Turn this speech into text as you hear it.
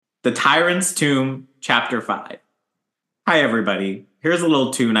The Tyrant's Tomb, Chapter 5. Hi, everybody. Here's a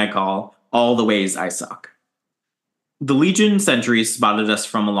little tune I call All the Ways I Suck. The Legion sentries spotted us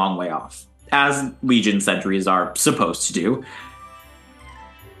from a long way off, as Legion sentries are supposed to do.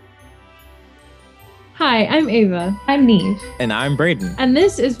 Hi, I'm Ava. I'm Neve. And I'm Braden. And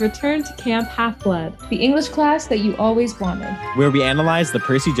this is Return to Camp Half-Blood, the English class that you always wanted. Where we analyze the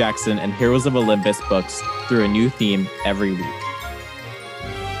Percy Jackson and Heroes of Olympus books through a new theme every week.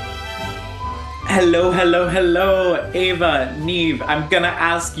 Hello, hello, hello, Ava, Neve. I'm gonna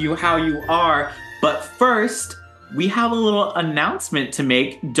ask you how you are, but first, we have a little announcement to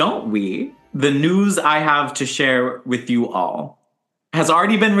make, don't we? The news I have to share with you all has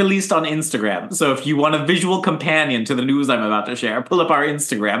already been released on Instagram. So if you want a visual companion to the news I'm about to share, pull up our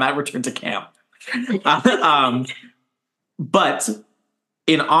Instagram at Return to Camp. But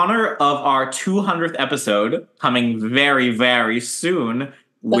in honor of our 200th episode coming very, very soon,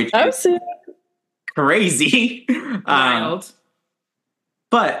 which is crazy. Wild.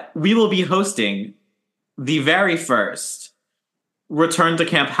 But we will be hosting the very first Return to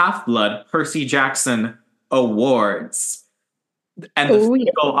Camp Half-Blood Percy Jackson Awards. And the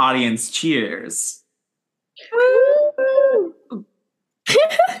physical audience cheers.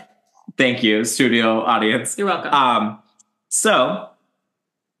 Thank you, studio audience. You're welcome. So,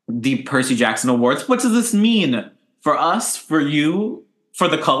 the Percy Jackson Awards, what does this mean for us, for you, for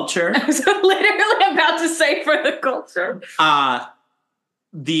the culture? I was literally about to say for the culture.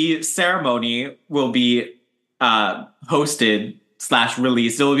 The ceremony will be hosted /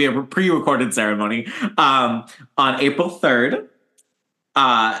 released. It will be a pre-recorded ceremony on April 3rd.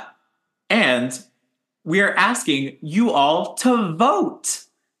 And we are asking you all to vote.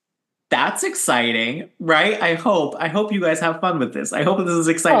 That's exciting, right? I hope you guys have fun with this. I hope this is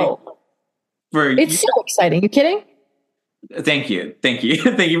exciting. It's so exciting. You kidding? Thank you. Thank you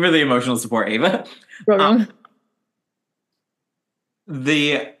for the emotional support, Ava.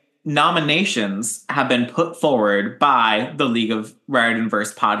 The nominations have been put forward by the League of Raritan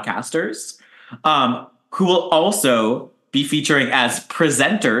Verse Podcasters, who will also be featuring as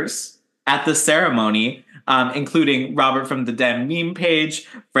presenters at the ceremony, including Robert from the Dem Meme Page,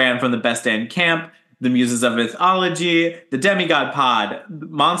 Fran from the Best Damn Camp, the Muses of Mythology, the Demigod Pod,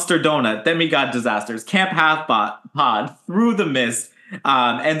 Monster Donut, Demigod Disasters, Camp Half Pod, Through the Mist,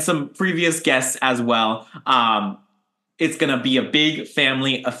 and some previous guests as well. It's going to be a big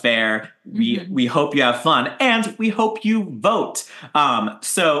family affair. We hope you have fun, and we hope you vote.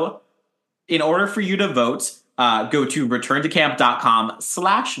 So in order for you to vote, go to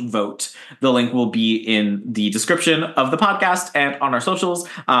returntocamp.com/vote. The link will be in the description of the podcast and on our socials,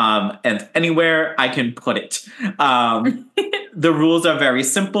 and anywhere I can put it. The rules are very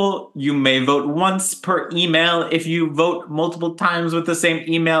simple. You may vote once per email. If you vote multiple times with the same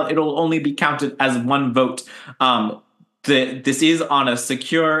email, it'll only be counted as one vote. This is on a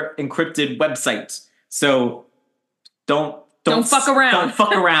secure, encrypted website, so don't fuck around. Don't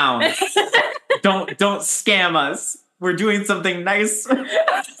fuck around. Don't scam us. We're doing something nice.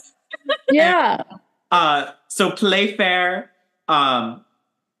 Yeah. So play fair.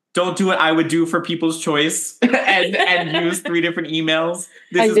 Don't do what I would do for People's Choice and use 3 different emails.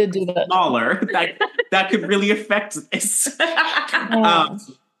 This is did do that. Smaller. That could really affect this.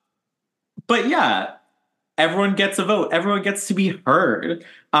 But yeah, everyone gets a vote. Everyone gets to be heard.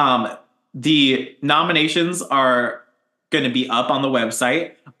 The nominations are going to be up on the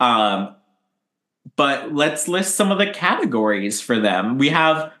website. But let's list some of the categories for them. We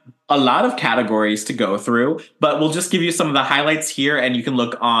have a lot of categories to go through, but we'll just give you some of the highlights here, and you can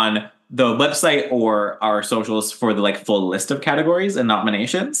look on the website or our socials for the full list of categories and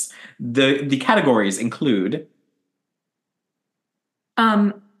nominations. The categories include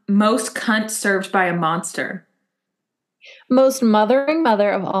most cunt served by a monster. most mothering mother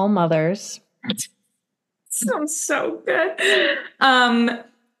of all mothers. Sounds so good.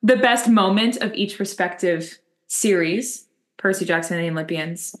 The best moment of each respective series: Percy Jackson and the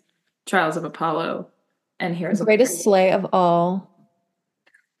Olympians, Trials of Apollo, and Heroes of Greatest slay of all.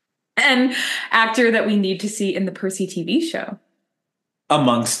 And actor that we need to see in the Percy TV show.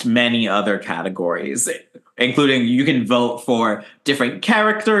 Amongst many other categories, including you can vote for different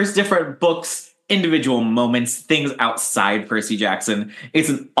characters, different books, individual moments, things outside Percy Jackson. It's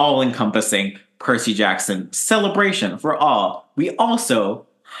an all-encompassing Percy Jackson celebration for all. We also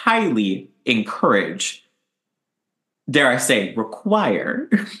highly encourage, dare I say, require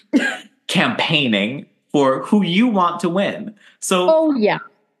campaigning for who you want to win. So,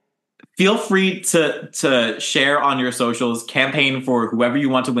 feel free to share on your socials, campaign for whoever you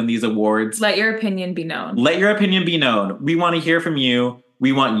want to win these awards. Let your opinion be known. Let your opinion be known. We want to hear from you.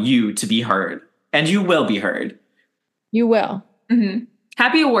 We want you to be heard. And you will be heard. You will. Mm-hmm.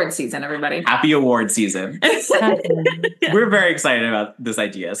 Happy award season, everybody. Happy award season. We're very excited about this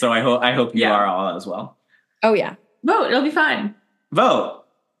idea. So I hope you are all as well. Oh, yeah. Vote. It'll be fine. Vote.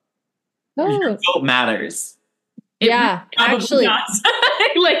 Your Oh. vote matters. Yeah, actually.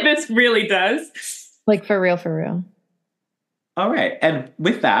 Like, this really does. Like, for real, for real. All right. And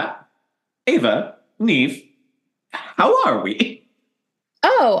with that, Ava, Neve, how are we?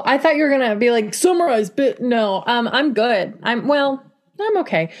 Oh, I thought you were going to be like, summarize, but no, I'm good. I'm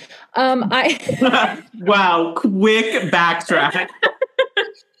okay. Wow, quick backtrack.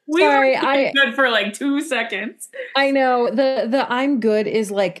 Sorry, I good for like 2 seconds. I know the I'm good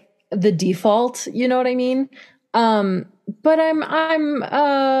is like the default, you know what I mean? But I'm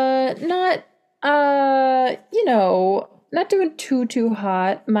not not doing too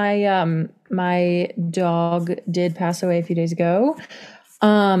hot. My dog did pass away a few days ago.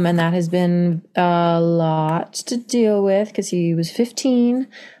 And that has been a lot to deal with because he was 15.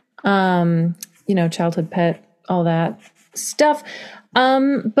 Childhood pet, all that stuff.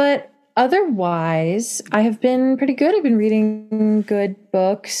 But otherwise, I have been pretty good. I've been reading good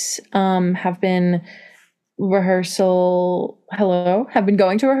books. Have been going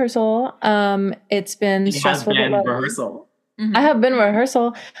to rehearsal. It's been stressful. Rehearsal. Mm-hmm. I have been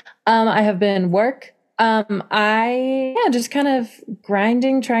rehearsal. I have been work. Just kind of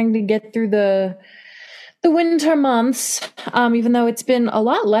grinding, trying to get through the winter months. Even though it's been a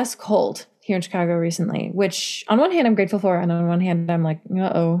lot less cold here in Chicago recently, which on one hand I'm grateful for, and on one hand I'm like,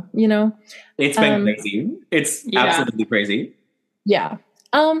 It's been crazy. It's absolutely crazy. Yeah.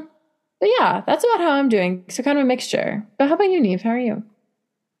 But yeah, that's about how I'm doing. So kind of a mixture. But how about you, Neve? How are you?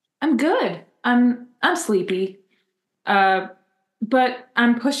 I'm good. I'm sleepy. But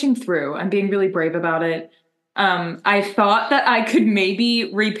I'm pushing through. I'm being really brave about it. I thought that I could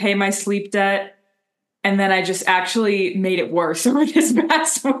maybe repay my sleep debt, and then I just actually made it worse over this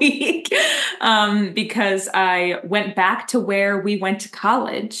past week because I went back to where we went to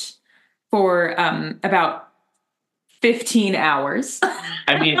college for about 15 hours.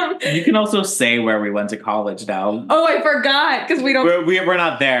 I mean, you can also say where we went to college now. Oh, I forgot because we don't. We're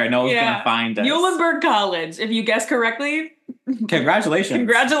not there. No one's gonna find us. Muhlenberg College. If you guess correctly, congratulations.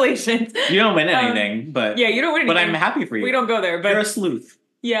 Congratulations. You don't win anything, but yeah, you don't win anything. But I'm happy for you. We don't go there, but you're a sleuth.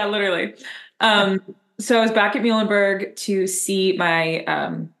 Yeah, literally. So I was back at Muhlenberg to see my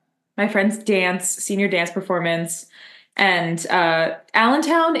my friend's senior dance performance. And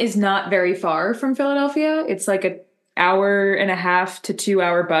Allentown is not very far from Philadelphia. It's like an hour and a half to 2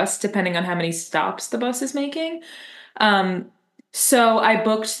 hour bus, depending on how many stops the bus is making. So I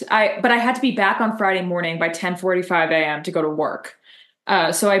booked, but I had to be back on Friday morning by 10:45 a.m. to go to work.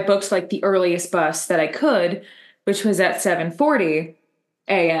 So I booked like the earliest bus that I could, which was at 7:40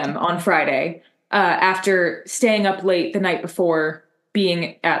 a.m. on Friday, after staying up late the night before,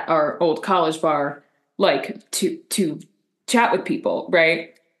 being at our old college bar, like to chat with people,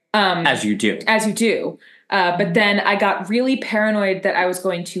 right? As you do. But then I got really paranoid that I was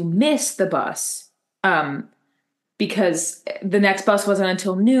going to miss the bus, because the next bus wasn't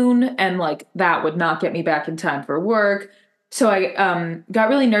until noon, and like that would not get me back in time for work. So I got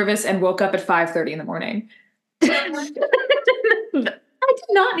really nervous and woke up at 5:30 in the morning. I did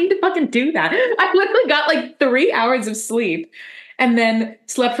not need to fucking do that. I literally got like 3 hours of sleep and then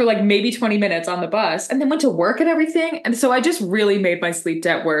slept for like maybe 20 minutes on the bus and then went to work and everything. And so I just really made my sleep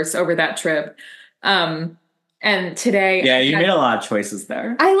debt worse over that trip. And today... Yeah, you made a lot of choices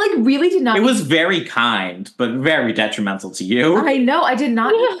there. I like really did not... It was very kind, but very detrimental to you. I know. I did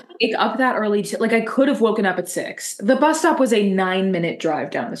not wake up that early. Like I could have woken up at 6. The bus stop was a 9-minute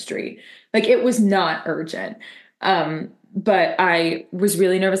drive down the street. Like it was not urgent. But I was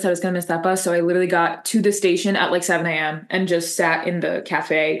really nervous that I was going to miss that bus. So I literally got to the station at like 7 a.m. and just sat in the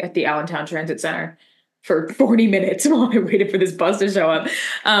cafe at the Allentown Transit Center for 40 minutes while I waited for this bus to show up.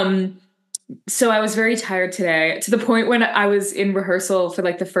 So I was very tired today, to the point when I was in rehearsal for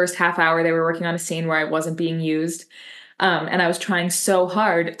like the first half hour, they were working on a scene where I wasn't being used. And I was trying so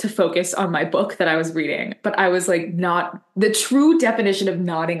hard to focus on my book that I was reading, but I was like not the true definition of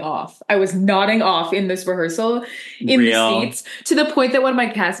nodding off. I was nodding off in this rehearsal in the seats, to the point that one of my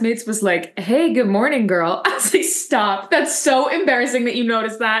castmates was like, "Hey, good morning, girl." I was like, "Stop. That's so embarrassing that you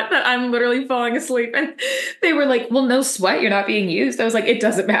noticed that I'm literally falling asleep." And they were like, "Well, no sweat. You're not being used." I was like, "It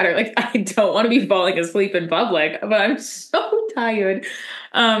doesn't matter. Like, I don't want to be falling asleep in public, but I'm so tired."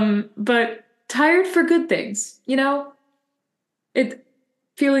 But tired for good things, you know?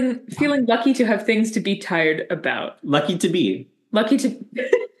 Feeling lucky to have things to be tired about. Lucky to be.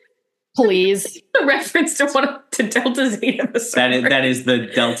 Please. A reference to to Delta Zeta. That is the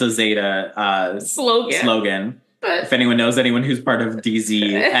Delta Zeta slogan. But if anyone knows anyone who's part of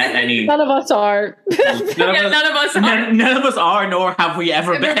DZ, any none of us are. none of us are. None of us are, nor have we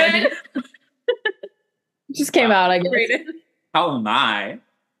ever been. Just came out, I guess. How am I?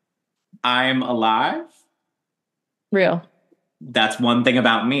 I'm alive. Real. That's one thing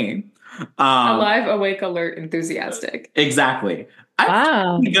about me. Alive, awake, alert, enthusiastic. Exactly.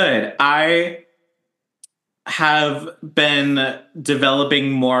 Wow. I'm good. I have been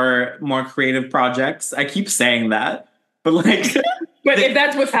developing more creative projects. I keep saying that, but like, but if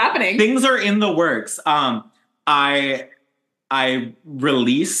that's what's happening, things are in the works. I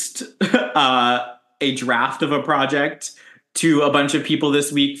released a draft of a project to a bunch of people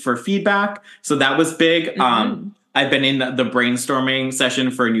this week for feedback, so that was big. I've been in the brainstorming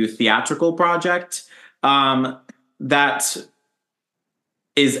session for a new theatrical project that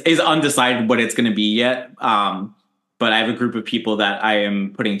is undecided what it's going to be yet. But I have a group of people that I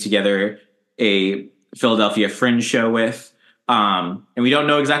am putting together a Philadelphia Fringe show with. And we don't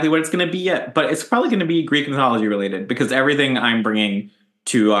know exactly what it's going to be yet, but it's probably going to be Greek mythology related because everything I'm bringing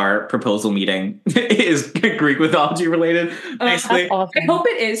to our proposal meeting is Greek mythology related, basically. Awesome. I hope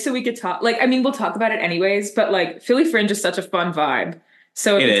it is so we could talk. Like, I mean, we'll talk about it anyways, but like Philly Fringe is such a fun vibe.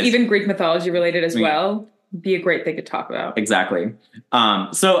 So if it's even Greek mythology related as well, be a great thing to talk about. Exactly.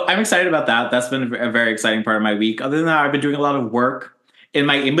 So I'm excited about that. That's been a very exciting part of my week. Other than that, I've been doing a lot of work. In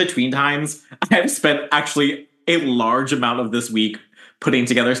my in-between times, I've spent actually a large amount of this week putting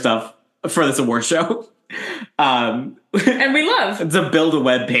together stuff for this award show. And we love to build a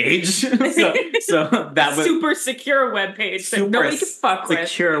web page. so that was super secure web page that nobody can fuck with.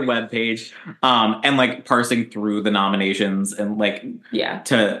 Secure web page. And like parsing through the nominations and like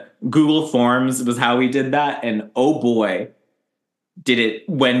to Google Forms was how we did that. And oh boy, did it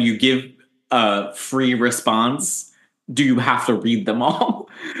when you give a free response, do you have to read them all?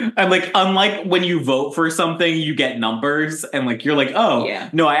 And like, unlike when you vote for something, you get numbers and like you're like, oh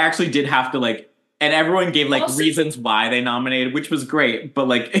no, I actually did have to like. And everyone gave like reasons why they nominated, which was great. But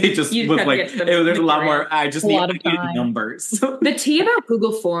like it just was like there's a lot more. I just needed numbers. The tea about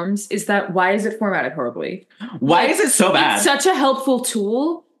Google Forms is that why is it formatted horribly? Why is it so bad? It's such a helpful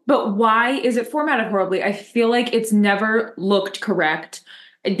tool, but why is it formatted horribly? I feel like it's never looked correct.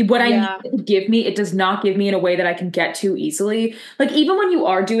 What I need to give me, it does not give me in a way that I can get to easily. Like, even when you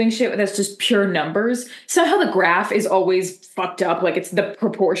are doing shit that's just pure numbers, somehow the graph is always fucked up. Like, it's the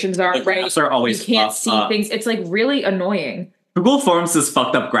proportions aren't right. Graphs are always you can't see things. It's, like, really annoying. Google Forms is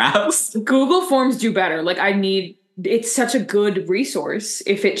fucked up graphs. Google Forms do better. Like, it's such a good resource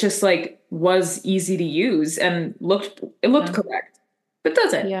if it just, like, was easy to use and looked correct. But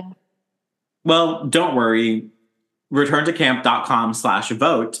does it? Yeah. Well, don't worry.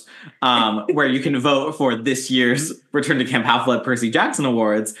 ReturnToCamp.com/vote, where you can vote for this year's Return to Camp Half-Blood Percy Jackson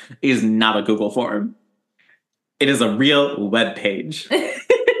Awards, is not a Google form. It is a real web page.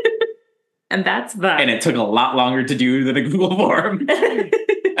 And that's that. And it took a lot longer to do than a Google form.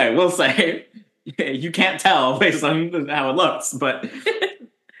 I will say, you can't tell based on how it looks, but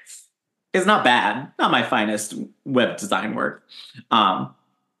it's not bad. Not my finest web design work.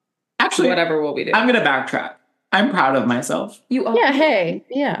 Actually, whatever will we do? I'm going to backtrack. I'm proud of myself. You are. Yeah, hey.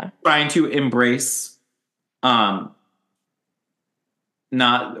 Yeah. Trying to embrace not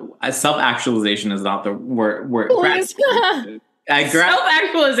self-actualization is not the word.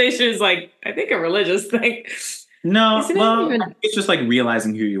 Self-actualization is like, I think, a religious thing. No, it's just like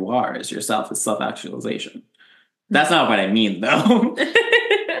realizing who you are as yourself is self-actualization. That's not what I mean, though.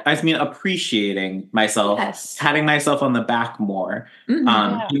 I just mean appreciating myself, patting myself on the back more,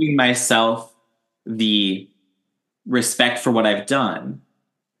 giving myself the respect for what I've done.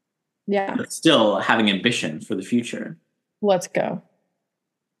 Yeah. But still having ambition for the future. Let's go.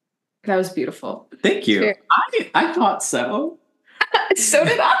 That was beautiful. Thank you. Sure. I thought so. So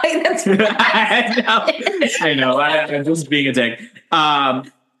did I. That's I know. I'm just being a dick.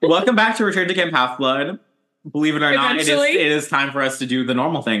 Welcome back to Return to Camp Half-Blood. Believe it or not, it is time for us to do the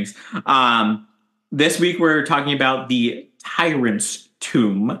normal things. This week we're talking about the Tyrant's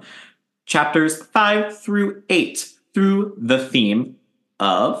Tomb, chapters 5 through 8, through the theme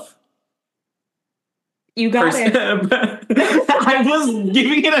of... You got it. I was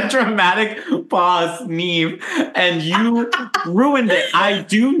giving it a dramatic pause, Neve, and you ruined it. I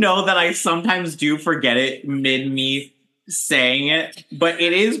do know that I sometimes do forget it mid me saying it, but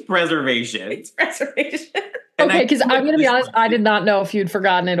it is preservation. It's preservation. Okay, because I'm going to be honest, I did not know if you'd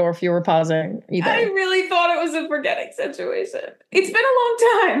forgotten it or if you were pausing either. I really thought it was a forgetting situation. It's been a long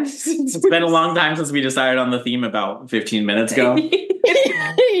time. It's been a long time since we decided on the theme about 15 minutes ago.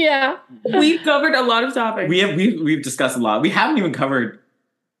 Yeah. We've covered a lot of topics. We've discussed a lot. We haven't even covered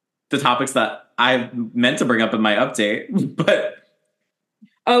the topics that I meant to bring up in my update, but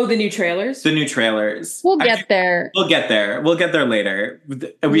oh, the new trailers? The new trailers. We'll get there. We'll get there. We'll get there later.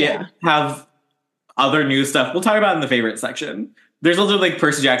 We have other news stuff we'll talk about in the favorite section. There's also like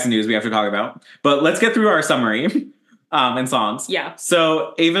Percy Jackson news we have to talk about. But let's get through our summary and songs. Yeah.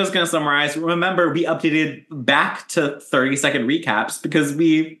 So Ava's going to summarize. Remember, we updated back to 30-second recaps because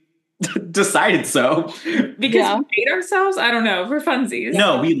we decided so. Because we hate ourselves? I don't know. For funsies.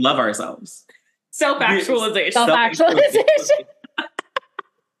 No, we love ourselves. Self-actualization. Self-actualization.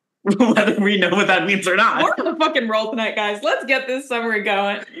 Whether we know what that means or not. We're on the fucking roll tonight, guys. Let's get this summary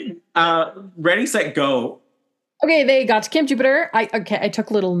going. Ready, set, go. Okay, they got to Camp Jupiter. I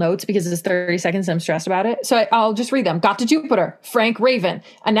took little notes because it's 30 seconds and I'm stressed about it. So I'll just read them. Got to Jupiter. Frank Raven.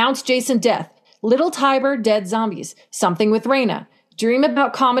 Announced Jason death. Little Tiber dead zombies. Something with Reyna. Dream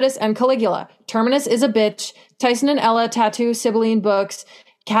about Commodus and Caligula. Terminus is a bitch. Tyson and Ella tattoo Sibylline books.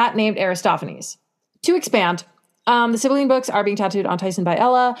 Cat named Aristophanes. To expand, the Sibylline books are being tattooed on Tyson by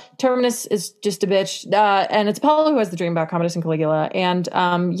Ella. Terminus is just a bitch. And it's Apollo who has the dream about Commodus and Caligula. And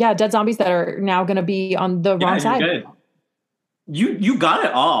dead zombies that are now going to be on the wrong side. Good. You got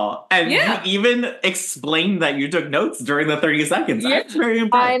it all. And you even explained that you took notes during the 30 seconds. Yeah. That's very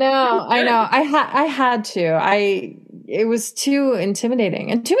impressive. I know. I had to. It was too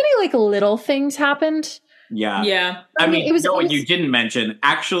intimidating. And too many like little things happened. Yeah. Yeah. I mean, you didn't mention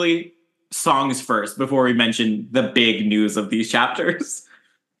actually songs first before we mention the big news of these chapters.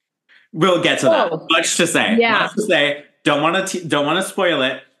 We'll get to that. Much to say. Yeah. Much to say. Don't want to spoil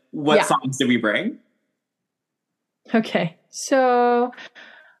it. What songs did we bring? Okay. So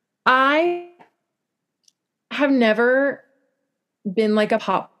I have never been like a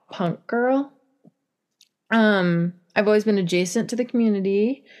pop punk girl. I've always been adjacent to the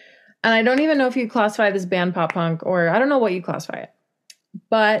community. And I don't even know if you classify this band pop punk or I don't know what you classify it.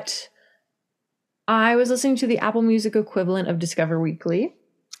 But I was listening to the Apple Music equivalent of Discover Weekly.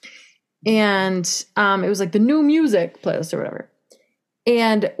 And it was like the new music playlist or whatever.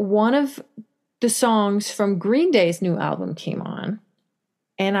 And one of the songs from Green Day's new album came on.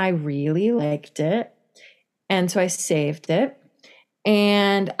 And I really liked it. And so I saved it.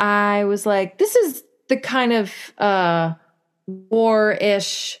 And I was like, this is the kind of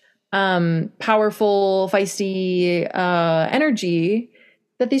war-ish, powerful, feisty energy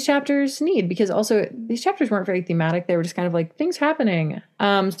that these chapters need, because also these chapters weren't very thematic. They were just kind of like things happening. So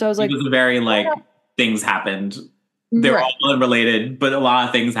I was like, it was very like things happened. They're all unrelated, but a lot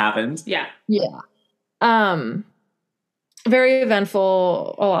of things happened. Yeah. Yeah. Very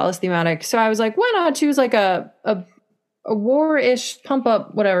eventful, a lot less thematic. So I was like, why not choose like a war-ish pump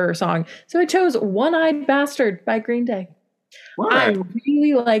up whatever song? So I chose One-Eyed Bastard by Green Day. Word. I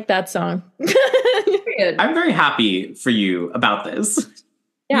really like that song. I'm very happy for you about this.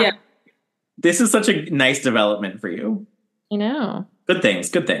 Yeah. This is such a nice development for you. I know. Good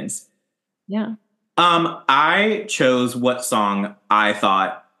things. Yeah. I chose what song I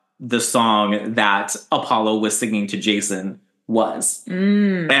thought the song that Apollo was singing to Jason was.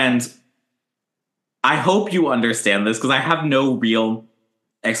 And I hope you understand this because I have no real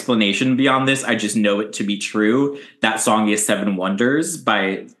explanation beyond this. I just know it to be true. That song is Seven Wonders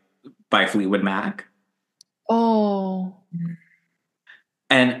by Fleetwood Mac. Oh.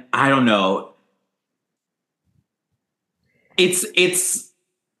 And I don't know. It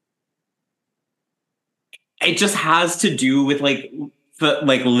just has to do with like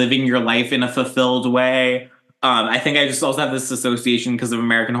living your life in a fulfilled way. I think I just also have this association because of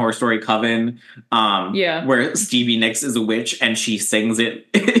American Horror Story Coven, where Stevie Nicks is a witch and she sings it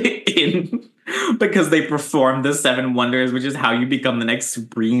in because they perform the Seven Wonders, which is how you become the next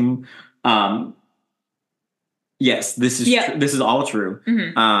supreme. Yes, this is all true.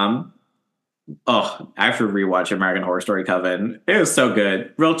 Mm-hmm. I have to rewatch American Horror Story Coven. It was so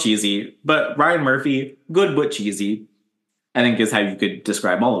good, real cheesy, but Ryan Murphy, good but cheesy, I think is how you could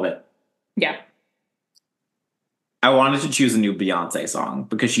describe all of it. Yeah. I wanted to choose a new Beyonce song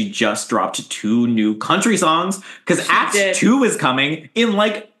because she just dropped 2 new country songs because Act 2 is coming in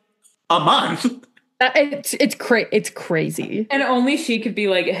like a month. It's crazy. And only she could be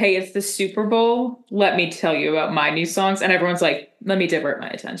like, hey, it's the Super Bowl. Let me tell you about my new songs. And everyone's like, let me divert my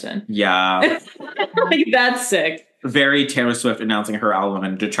attention. Yeah. Like, that's sick. very Taylor Swift announcing her album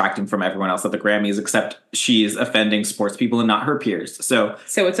and detracting from everyone else at the Grammys, except she's offending sports people and not her peers. So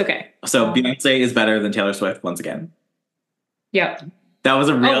it's okay. So Beyonce is better than Taylor Swift once again. Yep. That was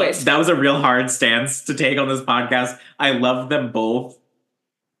a real hard stance to take on this podcast. I love them both,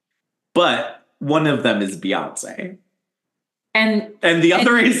 but one of them is Beyonce, and the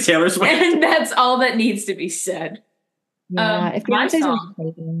other is Taylor Swift, and that's all that needs to be said. Yeah, if Beyonce's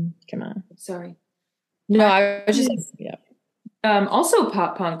on, come on. Sorry. No, I was just also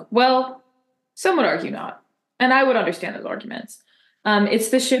pop punk. Well, some would argue not, and I would understand those arguments. It's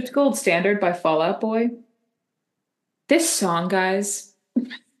the Shipped Gold Standard by Fall Out Boy. This song, guys,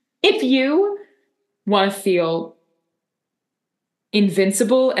 if you want to feel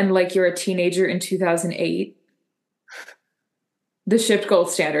invincible and like you're a teenager in 2008, the Shipped Gold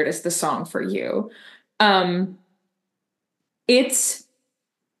Standard is the song for you. It's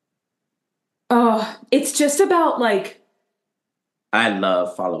just about like, I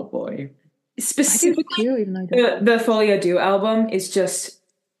love Fall Out Boy. Specifically, the Folie à Deux album is just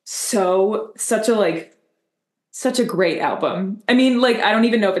such a great album. I mean, like, I don't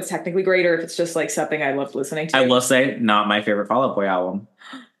even know if it's technically great or if it's just like something I loved listening to. I will say, not my favorite Fall Out Boy album.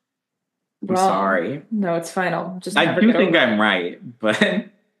 I'm sorry. No, it's fine. I do think I'm right, but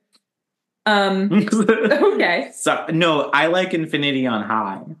okay. So no, I like Infinity on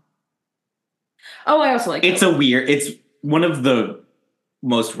High. Oh, I also like it's one of the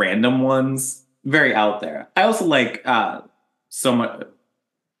most random ones, very out there. I also like so much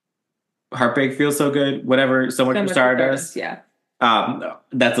Heartbreak Feels So Good, whatever, So Much for Stardust. Yeah.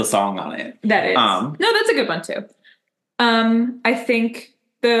 That's a song on it. That is. No, that's a good one too. I think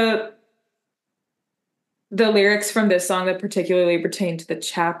the lyrics from this song that particularly pertain to the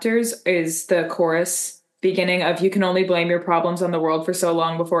chapters is the chorus beginning of "You can only blame your problems on the world for so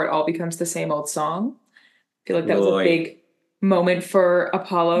long before it all becomes the same old song." I feel like that was a big moment for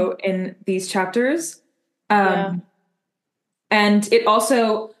Apollo in these chapters. And it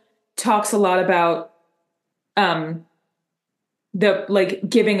also talks a lot about the like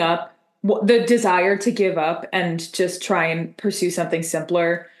giving up, the desire to give up and just try and pursue something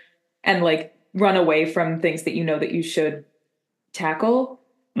simpler and like run away from things that you know that you should tackle.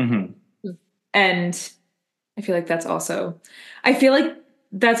 Mm-hmm. And I feel like that's also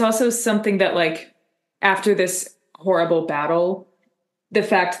something that like after this horrible battle, the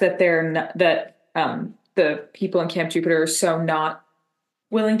fact that the people in Camp Jupiter are so not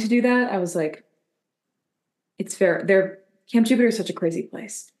willing to do that, I was like, it's fair. Camp Jupiter is such a crazy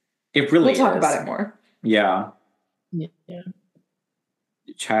place. It really We'll talk about it more. Yeah. Yeah.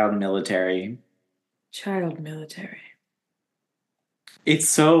 Child military. It's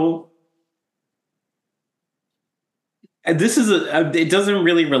so... This is it doesn't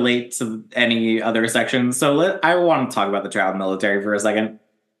really relate to any other section. So I want to talk about the child military for a second.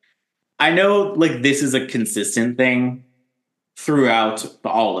 I know like this is a consistent thing throughout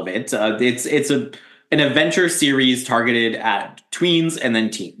all of it. It's an adventure series targeted at tweens and then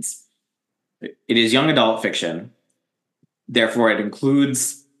teens. It is young adult fiction. Therefore, it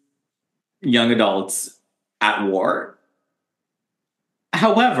includes young adults at war.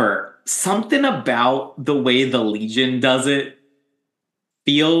 However, something about the way the Legion does it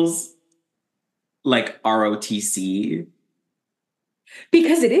feels like ROTC.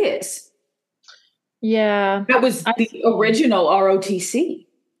 Because it is. Yeah. That was the original ROTC.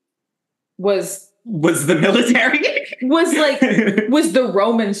 Was the military? was the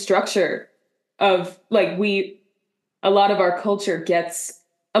Roman structure of like a lot of our culture gets,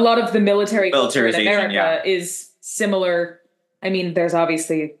 a lot of the military culture in America is similar. I mean, there's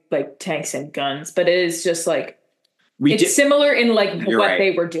obviously like tanks and guns, but it is just like similar in like what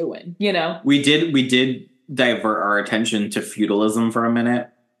they were doing, you know? We did divert our attention to feudalism for a minute.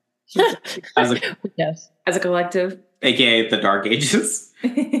 As a collective. AKA the Dark Ages.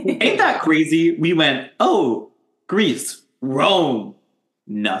 Ain't that crazy? We went, oh, Greece, Rome,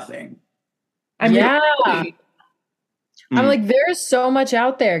 nothing. I'm like, there's so much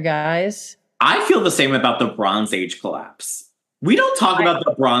out there, guys. I feel the same about the Bronze Age collapse. We don't talk about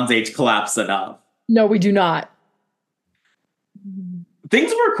the Bronze Age collapse enough. No, we do not.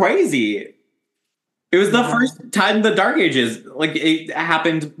 Things were crazy. It was the first time the Dark Ages, like it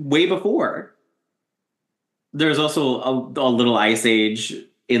happened way before. There's also a little Ice Age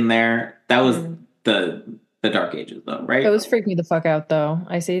in there. That was the Dark Ages, though, right? Those freak me the fuck out, though.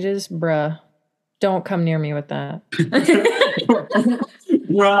 Ice Ages, bruh. Don't come near me with that.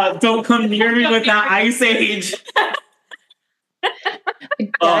 Bruh, don't come near me with that Ice Age.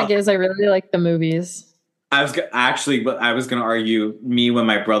 I guess I really like the movies. I was going to argue me when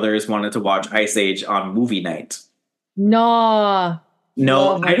my brothers wanted to watch Ice Age on movie night. Nah. No,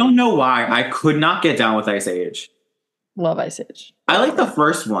 Love I don't know why. I could not get down with Ice Age. Love Ice Age. I like the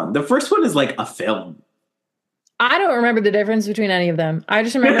first one. The first one is like a film. I don't remember the difference between any of them. I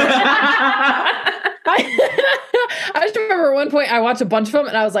just remember. I just remember at one point I watched a bunch of them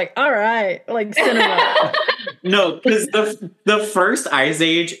and I was like, all right, like cinema. No, because the first Ice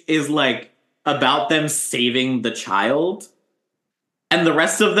Age is like about them saving the child. And the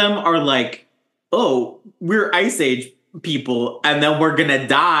rest of them are like, oh, we're Ice Age people and then we're gonna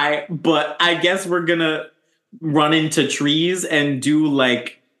die, but I guess we're gonna run into trees and do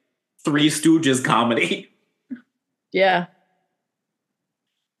like Three Stooges comedy. Yeah.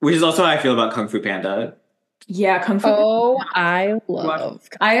 Which is also how I feel about Kung Fu Panda. Yeah, Kung Fu. Oh, I love.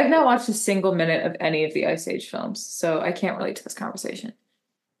 I have not watched a single minute of any of the Ice Age films, so I can't relate to this conversation.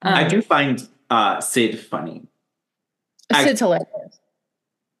 I do find Sid funny. Sid's hilarious.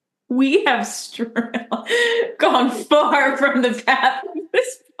 We have gone far from the path of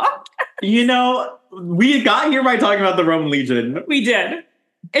this podcast. You know, we got here by talking about the Roman Legion. We did.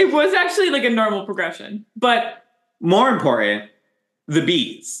 It was actually like a normal progression, but more important, the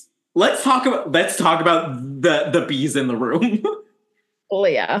bees. Let's talk about the bees in the room. Oh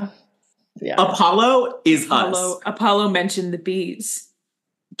yeah. Yeah. Apollo is us. Apollo mentioned the bees.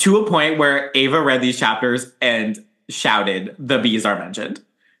 To a point where Ava read these chapters and shouted, the bees are mentioned.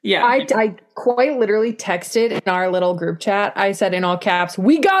 Yeah. I quite literally texted in our little group chat. I said in all caps,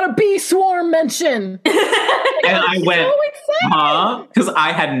 "We got a bee swarm mention." And I went, huh? Because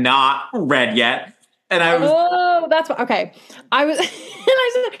I had not read yet. And I was... Oh, that's what... Okay. I was... and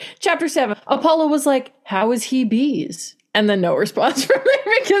I said, chapter 7. Apollo was like, how is he bees? And then no response from me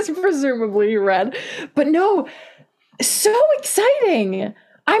because presumably he read. But no, so exciting.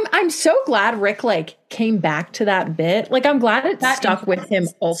 I'm so glad Rick like came back to that bit. Like I'm glad it stuck with him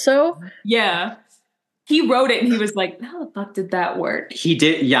also. Yeah. He wrote it and he was like, how the fuck did that work? He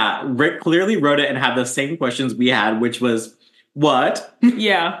did, yeah. Rick clearly wrote it and had the same questions we had, which was, what?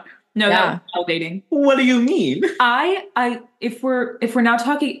 Yeah. No, that was validating. What do you mean? If we're now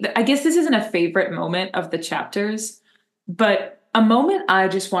talking, I guess this isn't a favorite moment of the chapters, but a moment I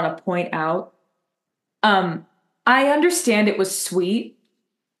just want to point out. I understand it was sweet.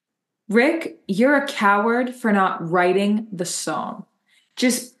 Rick, you're a coward for not writing the song.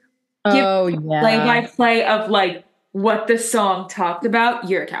 Just give play-by-play of like what the song talked about.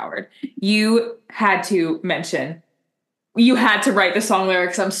 You're a coward. You had to write the song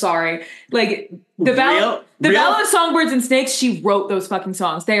lyrics. I'm sorry. Like the Ballad of Songbirds and Snakes, she wrote those fucking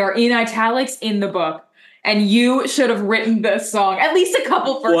songs. They are in italics in the book. And you should have written the song, at least a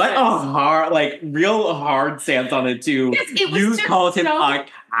couple verses. What a real hard stance on it too. You called him a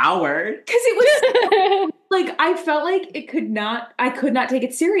coward. Because it was like, I felt like I could not take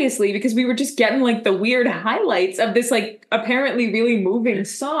it seriously because we were just getting like the weird highlights of this like apparently really moving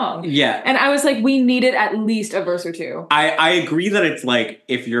song. Yeah. And I was like, we needed at least a verse or two. I agree that it's like,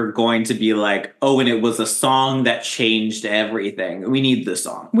 if you're going to be like, oh, and it was a song that changed everything, we need the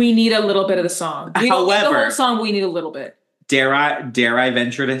song. We need a little bit of the song. We don't need the whole song, we need a little bit. Dare I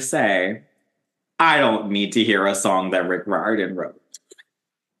venture to say, I don't need to hear a song that Rick Riordan wrote.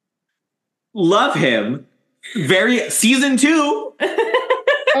 Love him. Season 2.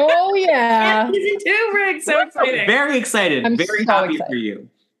 Oh yeah. Season 2, Rick. So exciting. Very excited. I'm very so happy excited. for you.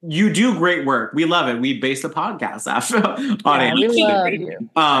 You do great work. We love it. We base the podcast on it. We love you.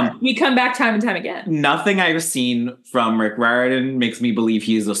 We come back time and time again. Nothing I've seen from Rick Riordan makes me believe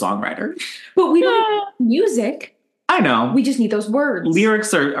he's a songwriter. But we don't need music. I know. We just need those words.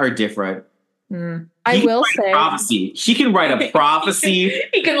 Lyrics are different. I will say prophecy. He can write a prophecy.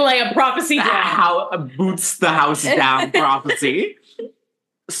 He can lay a prophecy down. How boots the house down prophecy.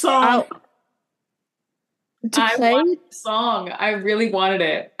 So I wanted the song. I really wanted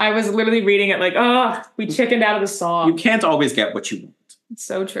it. I was literally reading it like, oh, we chickened out of the song. You can't always get what you want. It's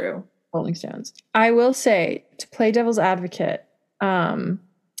so true. Rolling Stones. I will say, to play devil's advocate,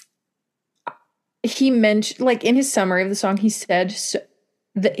 he mentioned, like in his summary of the song, he said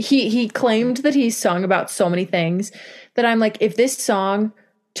that he claimed that he sung about so many things that I'm like, if this song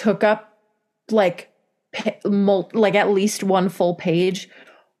took up like at least one full page,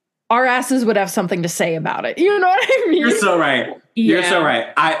 our asses would have something to say about it. You know what I mean? You're so right. Yeah. You're so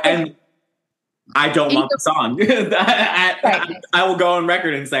right. I don't want the song. I will go on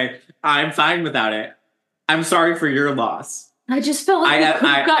record and say I'm fine without it. I'm sorry for your loss. I just felt like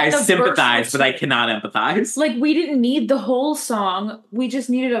I sympathize, but I cannot empathize. Like we didn't need the whole song. We just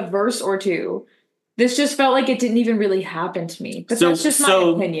needed a verse or two. This just felt like it didn't even really happen to me. But that's just my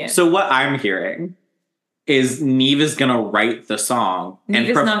opinion. So what I'm hearing is Neve is going to write the song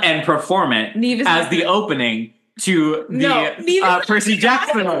and perform it as the opening to the Percy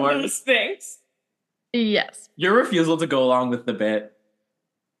Jackson Awards. Things. Yes. Your refusal to go along with the bit.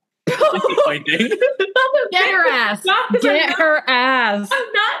 Disappointing. Get her ass. Get her ass.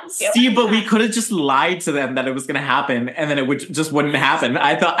 I'm not. See, but we could have just lied to them that it was going to happen, and then it wouldn't happen.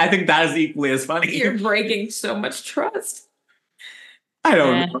 I think that is equally as funny. You're breaking so much trust. I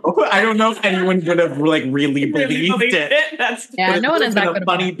don't know. I don't know if anyone would have like really believed it. No one is that a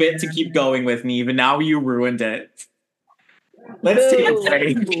funny bit to keep going with me, but now you ruined it. Let's take a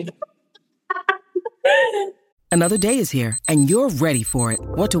break. Another day is here, and you're ready for it.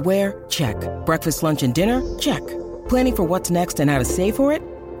 What to wear? Check. Breakfast, lunch, and dinner? Check. Planning for what's next and how to save for it?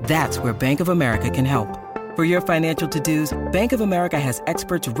 That's where Bank of America can help. For your financial to-dos, Bank of America has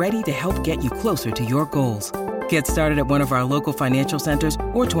experts ready to help get you closer to your goals. Get started at one of our local financial centers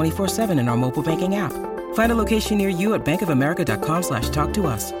or 24/7 in our mobile banking app. Find a location near you at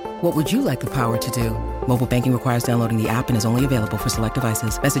bankofamerica.com/talktous. What would you like the power to do? Mobile banking requires downloading the app and is only available for select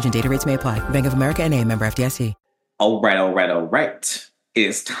devices. Message and data rates may apply. Bank of America N.A., member FDIC. All right. It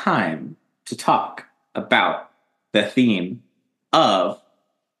is time to talk about the theme of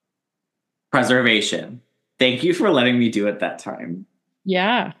preservation. Thank you for letting me do it that time.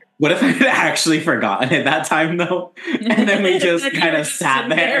 Yeah. What if I had actually forgotten it that time, though? And then we just kind of sat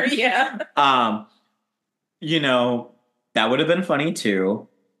there. Yeah. That would have been funny, too.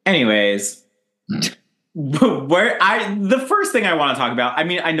 Anyways, the first thing I want to talk about, I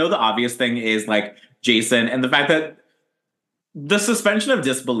mean, I know the obvious thing is like Jason and the fact that the suspension of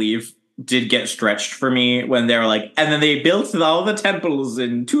disbelief did get stretched for me when they were like, and then they built all the temples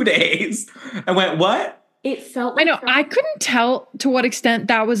in 2 days. I went, what? It felt like I know. I couldn't tell to what extent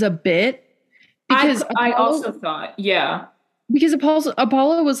that was a bit. Because I also thought, yeah. Because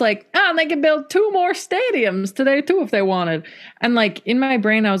Apollo was like, they could build 2 more stadiums today too if they wanted. And like in my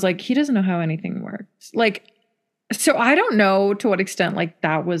brain, I was like, he doesn't know how anything works. Like, so I don't know to what extent like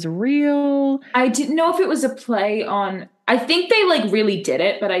that was real. I didn't know if it was a play on. I think they like really did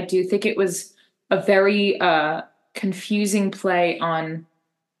it, but I do think it was a very confusing play on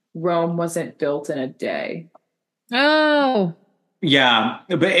Rome wasn't built in a day. Oh. Yeah,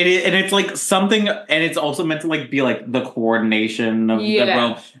 but it's like something, and it's also meant to like be like the coordination of the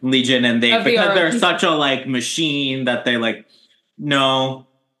Rome Legion, and because they're such a like machine that they like. No,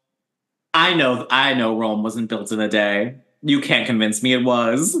 I know Rome wasn't built in a day. You can't convince me it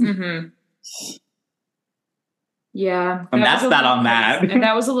was. Mm-hmm. Yeah, and that's that on that. And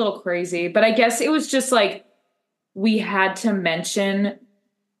that was a little crazy, but I guess it was just like we had to mention,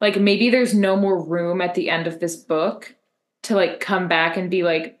 like maybe there's no more room at the end of this book to like come back and be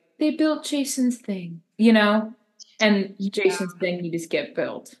like, they built Jason's thing, and Jason's thing you just get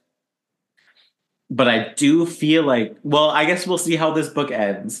built. But I do feel like, well, I guess we'll see how this book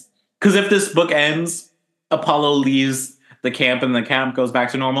ends. Because if this book ends, Apollo leaves the camp and the camp goes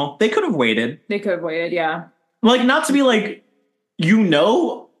back to normal, they could have waited. Yeah. Like, not to be like, you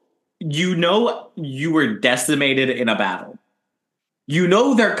were decimated in a battle.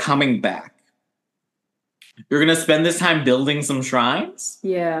 They're coming back. You're going to spend this time building some shrines?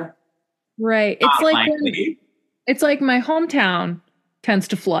 Yeah. Right. It's like my hometown tends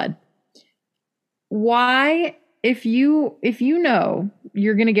to flood. Why, if you know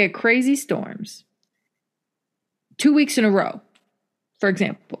you're going to get crazy storms 2 weeks in a row, for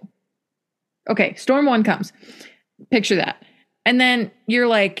example. Okay, storm 1 comes. Picture that. And then you're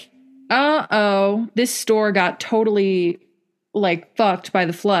like, this store got totally like fucked by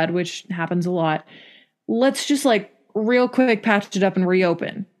the flood, which happens a lot. Let's just like real quick patch it up and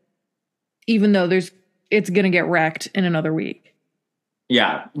reopen, even though it's going to get wrecked in another week.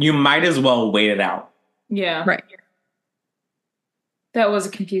 Yeah, you might as well wait it out. Yeah. Right. That was a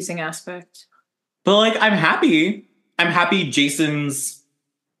confusing aspect. But like, I'm happy Jason's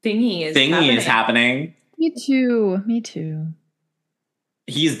thingy is happening. Me too.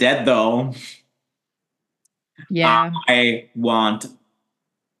 He's dead though. Yeah. I want,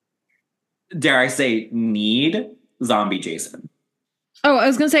 dare I say, need zombie Jason. Oh, I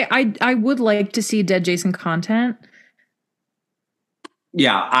was going to say, I would like to see dead Jason content.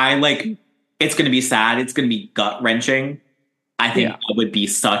 Yeah, it's going to be sad. It's going to be gut-wrenching. I think that would be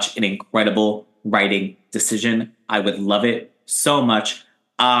such an incredible writing decision. I would love it so much.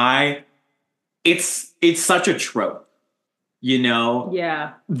 It's such a trope,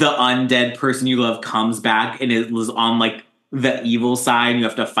 Yeah. The undead person you love comes back and it was on like the evil side. You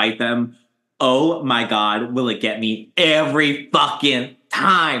have to fight them. Oh my God, will it get me every fucking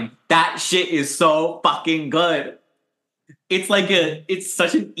time? That shit is so fucking good. It's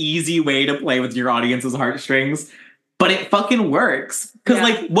such an easy way to play with your audience's heartstrings, but it fucking works. Because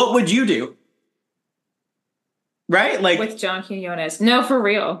like, what would you do? right? Like with John Quinones. No, for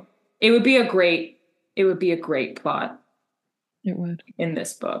real. It would be a great plot It would. in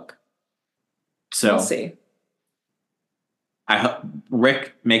this book. So We'll see. I hope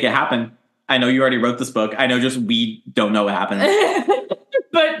Rick, make it happen. I know you already wrote this book. I know just we don't know what happened.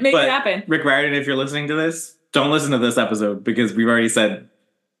 But make it happen. Rick Riordan, if you're listening to this, don't listen to this episode because we've already said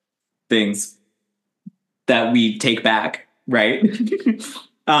things that we take back, right? He's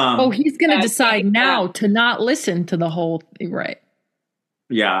going to decide now to not listen to the whole thing, right?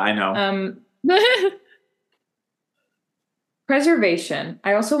 Yeah, I know. Preservation.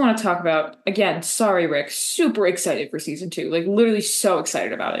 I also want to talk about, again, sorry, Rick, super excited for season 2. Like, literally so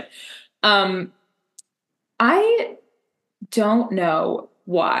excited about it. I don't know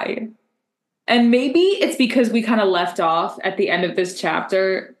why. And maybe it's because we kind of left off at the end of this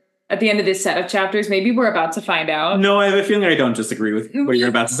chapter, at the end of this set of chapters. Maybe we're about to find out. No, I have a feeling I don't disagree with what you're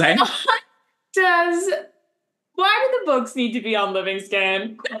about to say. Why do the books need to be on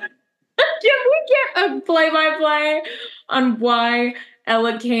Livingston? Can we get a play-by-play on why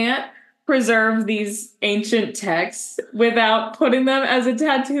Ella can't preserve these ancient texts without putting them as a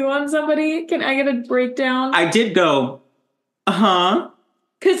tattoo on somebody? Can I get a breakdown? I did go, because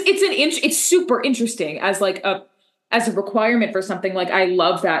it's super interesting as a requirement for something. Like, I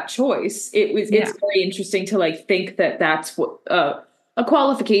love that choice. It's very interesting to like think that that's what a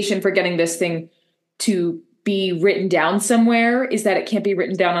qualification for getting this thing to be written down somewhere is that it can't be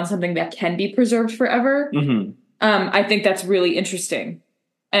written down on something that can be preserved forever. Mm-hmm. I think that's really interesting.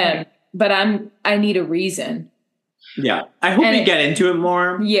 But I need a reason. Yeah. I hope we get into it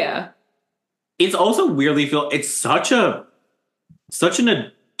more. Yeah. It's also weirdly it's such an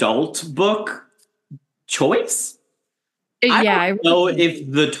adult book choice. I don't know if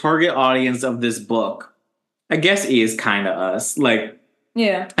the target audience of this book, I guess, is kind of us. Like,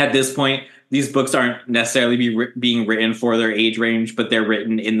 yeah. At this point, these books aren't necessarily being written for their age range, but they're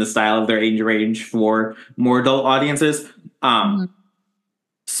written in the style of their age range for more adult audiences.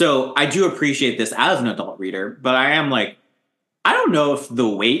 So I do appreciate this as an adult reader, but I am like, I don't know if the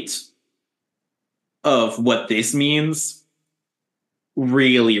weight of what this means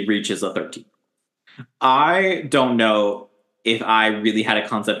really reaches a 13. I don't know if I really had a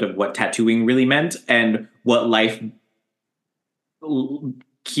concept of what tattooing really meant and what life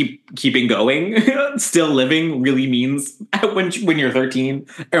keeping going, still living really means when you're 13.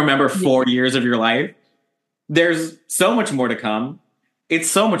 I remember 4 years of your life. There's so much more to come. It's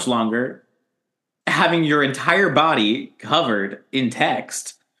so much longer. Having your entire body covered in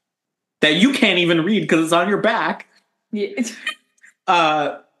text that you can't even read because it's on your back.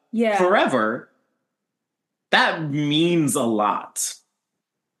 Forever. That means a lot.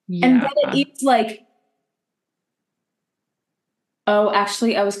 Yeah. And then it's like, oh,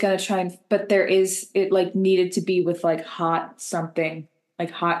 actually, I was going to try but it like needed to be with like hot something,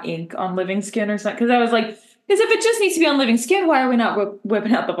 like hot ink on living skin or something. Because I was like, because if it just needs to be on living skin, why are we not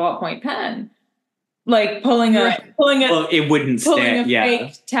whipping out the ballpoint pen? Like pulling a it wouldn't stand.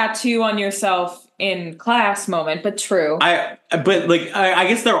 Fake tattoo on yourself in class moment, but true. I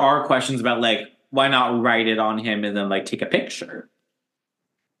guess there are questions about like, why not write it on him and then like take a picture?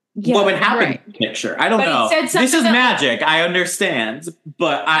 Yeah, what would happen in the picture? I don't know. This is magic. I understand,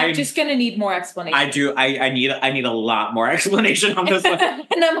 but I'm just gonna need more explanation. I do. I need a lot more explanation on this one.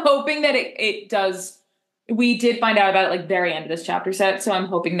 And I'm hoping that it does. We did find out about it like very end of this chapter set, so I'm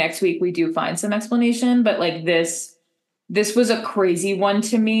hoping next week we do find some explanation. But like this was a crazy one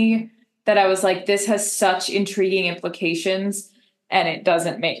to me that I was like, this has such intriguing implications, and it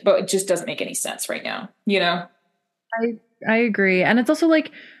just doesn't make any sense right now. You know, I agree, and it's also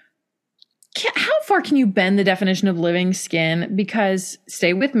like, how far can you bend the definition of living skin? Because,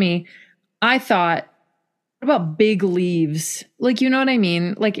 stay with me, I thought, what about big leaves? Like, you know what I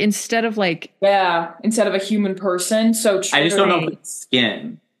mean? Like, instead of a human person. So true. I just don't know if it's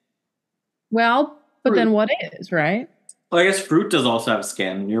skin. Well, but then what is, right? Well, I guess fruit does also have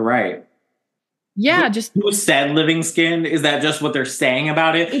skin. You're right. Yeah, who said living skin? Is that just what they're saying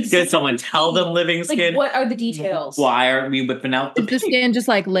about it? Exactly. Did someone tell them living skin? Like, what are the details? Why aren't we whipping out the skin just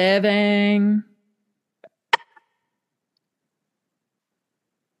like living?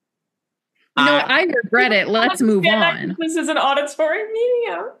 I regret it. Let's move on. This is an auditory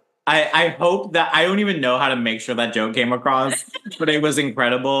medium. I hope that I don't even know how to make sure that joke came across, but it was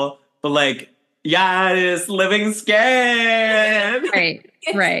incredible. But like, yes, living skin. Right.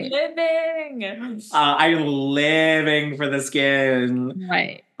 Right. Living. I'm living for the skin.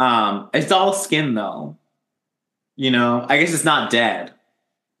 Right. It's all skin though. You know, I guess it's not dead.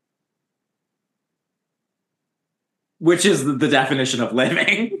 Which is the definition of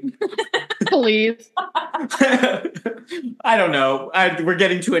living. Please. I don't know. We're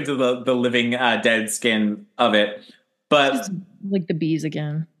getting too into the living dead skin of it, but Like the bees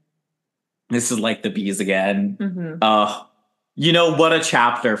again. this is like the bees again. Mm-hmm. You know, what a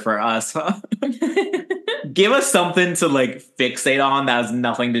chapter for us, huh? Give us something to like fixate on that has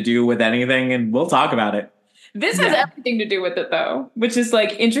nothing to do with anything, and we'll talk about it. This has everything to do with it, though, which is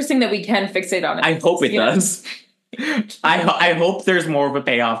like interesting that we can fixate on it. I hope it does. I hope there's more of a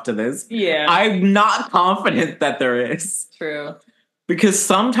payoff to this. Yeah. I'm not confident that there is. True. Because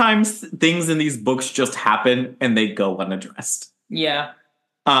sometimes things in these books just happen and they go unaddressed. Yeah.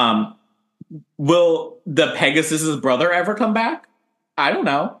 Will the Pegasus's brother ever come back? I don't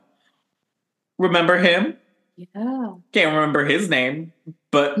know. Remember him? Yeah. Can't remember his name,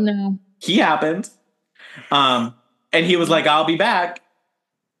 but No. he happened. And he was like, I'll be back.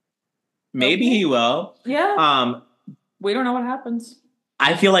 Maybe he will. Yeah. We don't know what happens.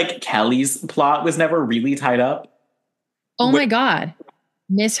 I feel like Kelly's plot was never really tied up. Oh my God.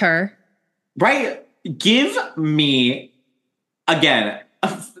 Miss her. Right? Give me, again,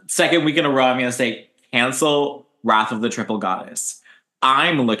 a second week in a row, I'm going to say cancel Wrath of the Triple Goddess.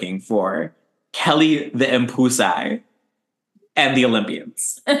 I'm looking for Kelly the Impusai and the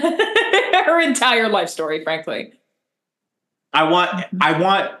Olympians. Her entire life story, frankly. I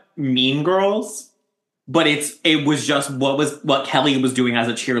want Mean Girls, but it was just what Kelly was doing as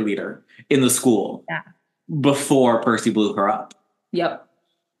a cheerleader in the school before Percy blew her up. Yep.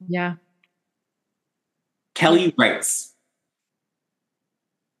 Yeah. Kelly writes.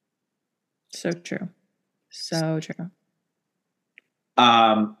 So true. So true.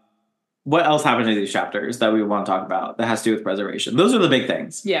 What else happened in these chapters that we want to talk about that has to do with preservation? Those are the big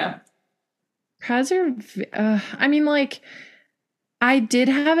things. Yeah. I mean, like, I did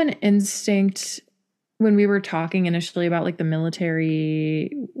have an instinct when we were talking initially about like the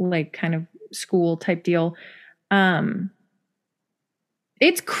military, like kind of school type deal.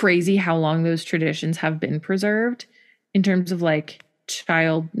 It's crazy how long those traditions have been preserved in terms of like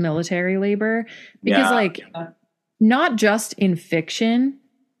child military labor, because like not just in fiction,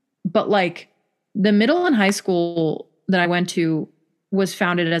 but like the middle and high school that I went to was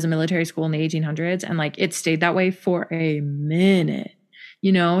founded as a military school in the 1800s, and like it stayed that way for a minute,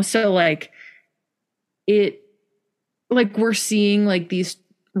 you know? So like we're seeing like these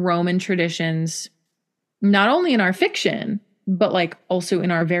Roman traditions not only in our fiction, but like also in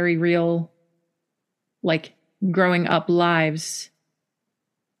our very real, like growing up lives,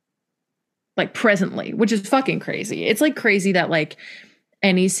 like presently, which is fucking crazy. It's like crazy that like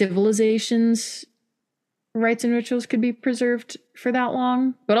any civilization's rites and rituals could be preserved for that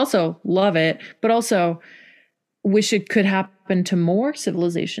long, but also love it, but also wish it could happen to more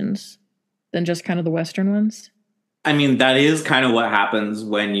civilizations than just kind of the Western ones. I mean, that is kind of what happens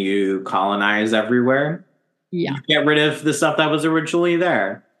when you colonize everywhere. Yeah. You get rid of the stuff that was originally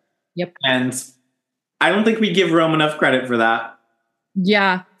there. Yep. And I don't think we give Rome enough credit for that.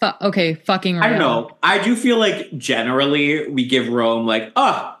 Yeah. Okay. Fucking real. I don't know. I do feel like generally we give Rome like,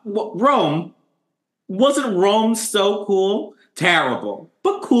 Rome. Wasn't Rome so cool? Terrible,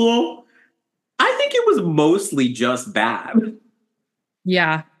 but cool. I think it was mostly just bad.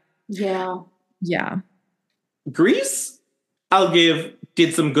 Yeah. Yeah. Yeah. Greece, I'll give,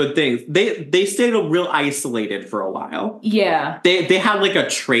 did some good things. They stayed real isolated for a while. Yeah. They had like a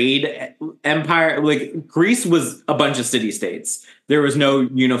trade empire. Like Greece was a bunch of city-states. There was no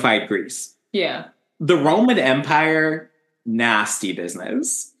unified Greece. Yeah. The Roman Empire, nasty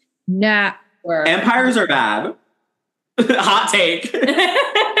business. Nah. Empires are bad. Hot take.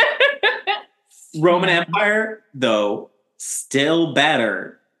 Roman Empire, though, still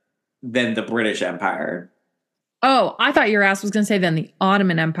better than the British Empire. Oh, I thought your ass was going to say then the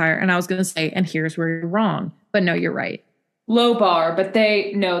Ottoman Empire. And I was going to say, and here's where you're wrong. But no, you're right. Low bar, but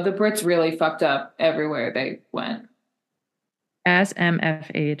the Brits really fucked up everywhere they went.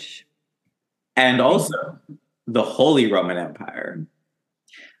 SMFH. And also the Holy Roman Empire.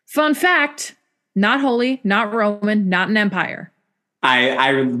 Fun fact, not holy, not Roman, not an empire.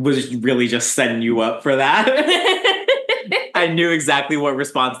 I was really just setting you up for that. I knew exactly what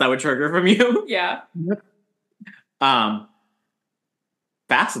response that would trigger from you. Yeah.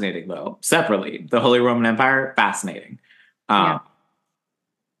 Fascinating, though. Separately, the Holy Roman Empire, fascinating. Yeah.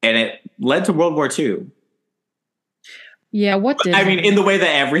 And it led to World War II. Yeah, what did I mean, in the way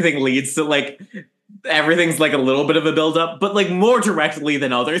that everything leads to, like, everything's like a little bit of a buildup, but like more directly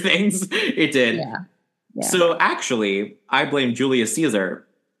than other things, it did. Yeah. So actually, I blame Julius Caesar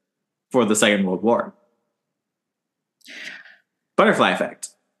for the Second World War. Butterfly effect.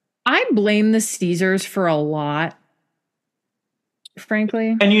 I blame the Caesars for a lot,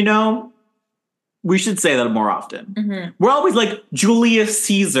 frankly. And you know, We should say that more often. Mm-hmm. We're always like, Julius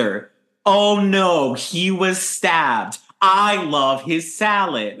Caesar. Oh no, he was stabbed. I love his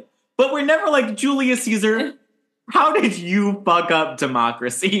salad. But we're never like, Julius Caesar, how did you fuck up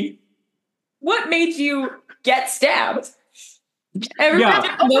democracy? What made you get stabbed? Everybody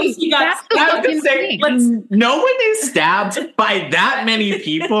Yeah. knows you got That's the I was stabbed. gonna say, thing. no one is stabbed by that many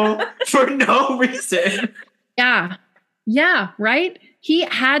people for no reason. Yeah. Yeah, right? He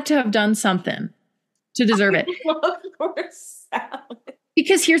had to have done something to deserve it. Of course, salad.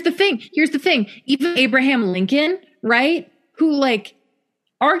 Because here's the thing. Even Abraham Lincoln, right? Who like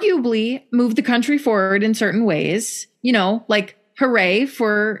arguably moved the country forward in certain ways, you know, like hooray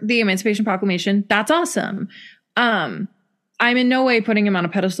for the Emancipation Proclamation. That's awesome. I'm in no way putting him on a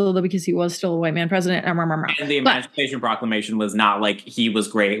pedestal though, because he was still a white man president. And the Emancipation Proclamation was not like he was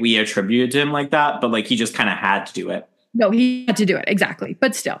great. We attributed to him like that, but like he just kind of had to do it. No, he had to do it. Exactly.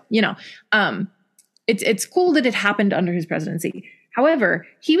 But still, you know, it's cool that it happened under his presidency. However,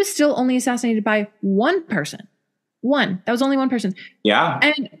 he was still only assassinated by one person. One. That was only one person. Yeah.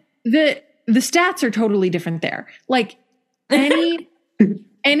 And the stats are totally different there. Like anyone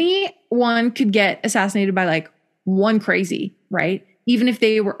could get assassinated by like one crazy, right? Even if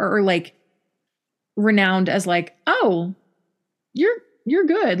they were like renowned as like, oh, you're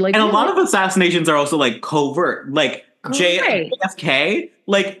good. Like, and a lot of assassinations are also like covert, like JFK.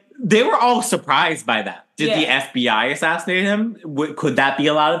 Like they were all surprised by that. Did the FBI assassinate him? Could that be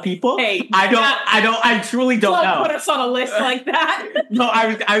a lot of people? Hey, I truly don't know. Put us on a list like that. No,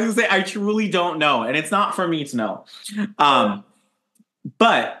 I was say I truly don't know, and it's not for me to know.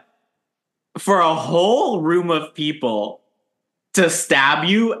 But for a whole room of people to stab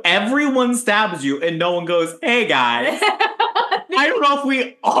you, everyone stabs you, and no one goes, "Hey guys, I don't know if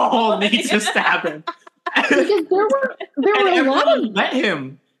we all need to stab him." Because there were a lot of let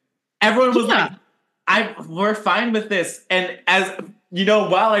him. Everyone was like, we're fine with this. And as you know,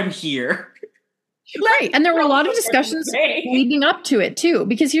 while I'm here. Right. And there were a lot of discussions leading up to it too.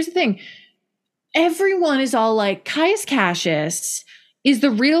 Because here's the thing. Everyone is all like, Caius Cassius is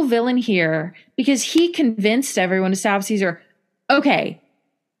the real villain here because he convinced everyone to stab Caesar. Okay.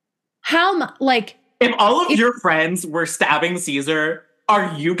 If all of your friends were stabbing Caesar,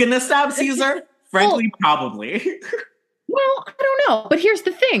 are you going to stab Caesar? Frankly, probably. Well, I don't know. But here's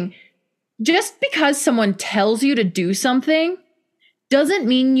the thing. Just because someone tells you to do something doesn't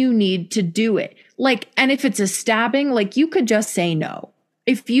mean you need to do it. Like, and if it's a stabbing, like you could just say no.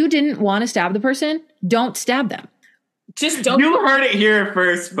 If you didn't want to stab the person, don't stab them. Just don't. You heard it here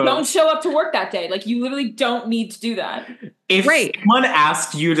first, folks. Don't show up to work that day. Like, you literally don't need to do that. If someone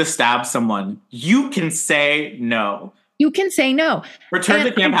asks you to stab someone, you can say no. You can say no. Return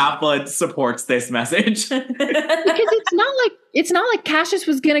to Camp Half-Blood supports this message. Because it's not like Cassius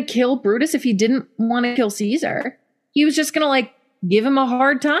was going to kill Brutus if he didn't want to kill Caesar. He was just going to like give him a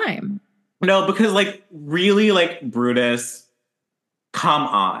hard time. No, because like really like Brutus, come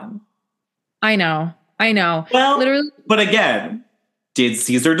on. I know. Well, literally. But again, did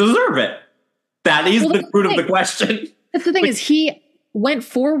Caesar deserve it? That is the root of the question. That's the thing is he went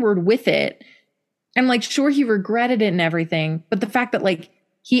forward with it. And like, sure, he regretted it and everything. But the fact that like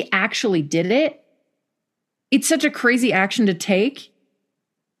he actually did it, it's such a crazy action to take,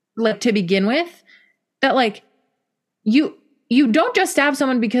 like to begin with, that like you don't just stab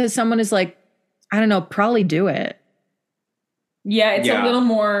someone because someone is like, I don't know, probably do it. Yeah, it's a little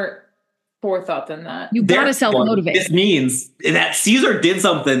more forethought than that. You gotta self-motivate. This means that Caesar did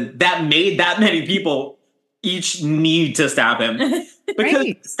something that made that many people each need to stab him.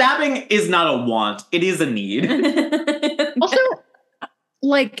 Because stabbing is not a want, it is a need. Also,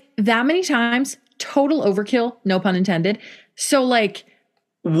 like that many times, total overkill, no pun intended. So like,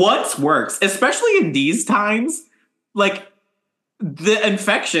 what's works, especially in these times, like the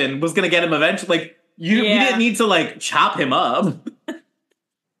infection was gonna get him eventually. Like we didn't need to like chop him up.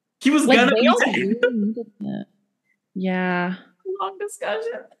 He was like, gonna be dead. Yeah. Long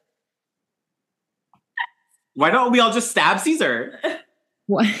discussion. Why don't we all just stab Caesar?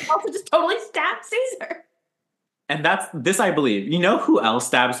 What? Also just totally stab Caesar. And that's this, I believe. You know who else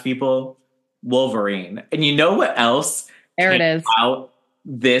stabs people? Wolverine. And you know what else there it is out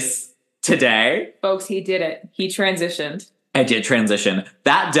this today? Folks, he did it. He transitioned. I did transition.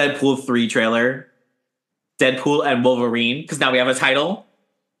 That Deadpool 3 trailer, Deadpool and Wolverine, because now we have a title,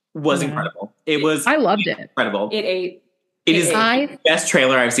 was incredible. I loved it. Incredible. It is the best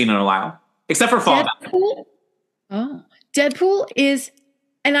trailer I've seen in a while. Except for Fall Back. Deadpool is,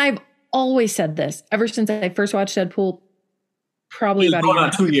 and I've always said this ever since I first watched Deadpool, probably about going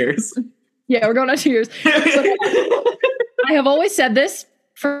on 2 years. Yeah, we're going on 2 years. I have always said this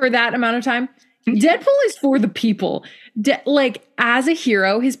for that amount of time. Deadpool is for the people. Like, as a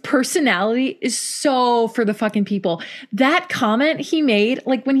hero, his personality is so for the fucking people. That comment he made,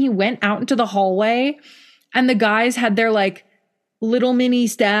 like when he went out into the hallway and the guys had their like little mini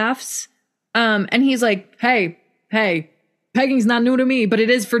staffs, and he's like, hey, pegging's not new to me, but it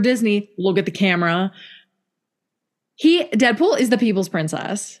is for Disney. Look at the camera. Deadpool is the people's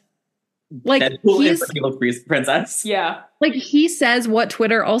princess. Like, Deadpool is the people's princess. Yeah. Like, he says what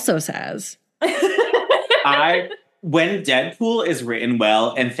Twitter also says. When Deadpool is written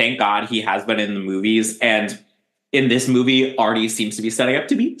well, and thank God he has been in the movies, and in this movie, Artie seems to be setting up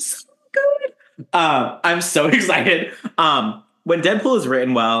to be so good. I'm so excited. When Deadpool is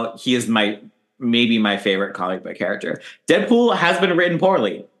written well, he is maybe my favorite comic book character. Deadpool has been written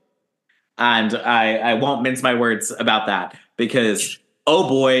poorly. And I won't mince my words about that, because, oh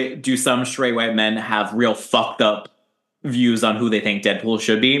boy, do some straight white men have real fucked up views on who they think Deadpool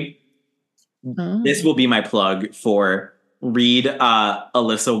should be. Oh. This will be my plug for read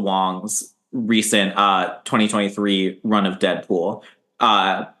Alyssa Wong's recent 2023 run of Deadpool.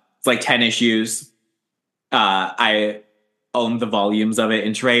 It's like 10 issues. I own the volumes of it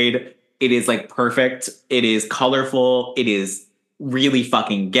in trade. It is like perfect. It is colorful. It is really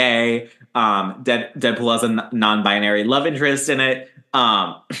fucking gay. Deadpool has a non-binary love interest in it.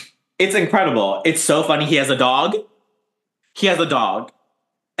 It's incredible. It's so funny. He has a dog.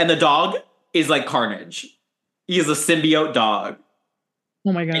 And the dog is like Carnage. He is a symbiote dog.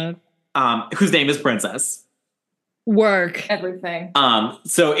 Oh my God. Whose name is Princess. Work. Everything.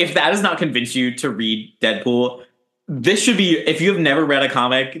 So if that does not convince you to read Deadpool, this should be, if you have never read a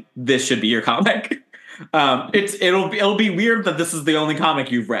comic, this should be your comic. It'll be weird that this is the only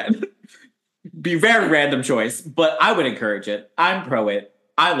comic you've read. Be very random choice, but I would encourage it. I'm pro it.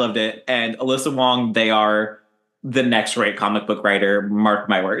 I loved it. And Alyssa Wong, they are the next great comic book writer. Mark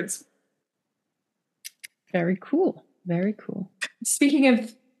my words. Very cool. Very cool. Speaking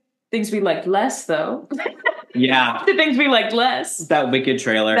of things we liked less, though. Yeah. The things we liked less. That Wicked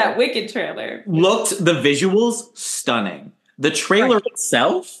trailer. Looked, the visuals, stunning. The trailer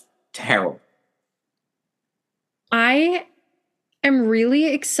itself, terrible. I am really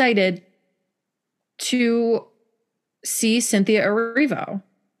excited to see Cynthia Erivo.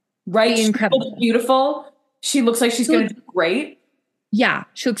 Right. Incredible. She looks beautiful. She looks like she's going to do great. Yeah.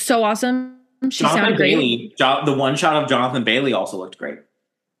 She looks so awesome. She Jonathan sounded Bailey, great. The one shot of Jonathan Bailey also looked great.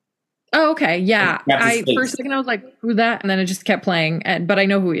 Oh, okay. Yeah. For a second I was like, who's that? And then it just kept playing. But I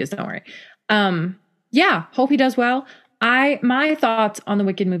know who he is. Don't worry. Yeah. Hope he does well. My thoughts on the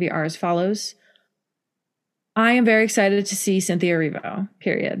Wicked movie are as follows. I am very excited to see Cynthia Erivo.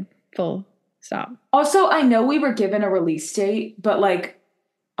 Period. Full stop. Also, I know we were given a release date, but like,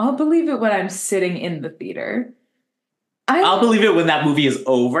 I'll believe it when I'm sitting in the theater. I'll believe it when that movie is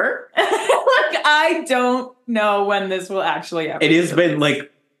over. Like, I don't know when this will actually happen. It has been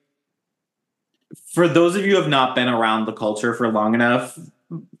like, for those of you who have not been around the culture for long enough,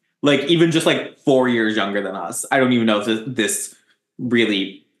 like even just like 4 years younger than us, I don't even know if this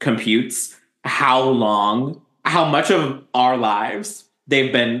really computes how much of our lives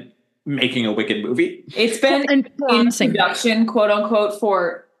they've been making a Wicked movie. It's been in production, quote unquote,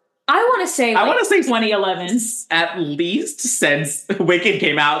 for I want to say 2011, at least since Wicked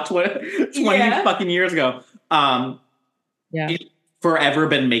came out 20 fucking years ago. It's forever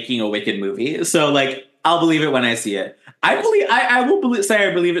been making a Wicked movie, so like I'll believe it when I see it. I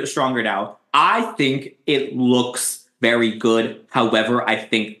believe it stronger now. I think it looks very good. However, I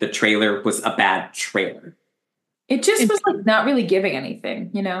think the trailer was a bad trailer. It just was like not really giving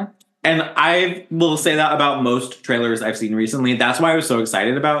anything, you know? And I will say that about most trailers I've seen recently. That's why I was so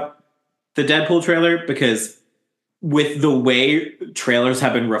excited about the Deadpool trailer, because with the way trailers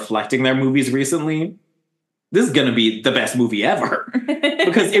have been reflecting their movies recently, this is going to be the best movie ever.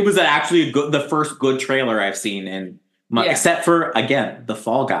 Because it was actually the first good trailer I've seen except for, again, The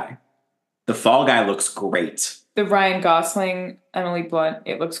Fall Guy. The Fall Guy looks great. The Ryan Gosling, Emily Blunt,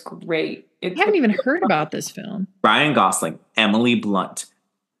 it looks great. I haven't even heard about this film. Ryan Gosling, Emily Blunt,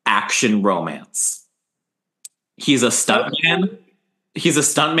 action romance. He's a stuntman.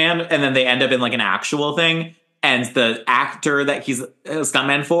 And then they end up in like an actual thing. And the actor that he's a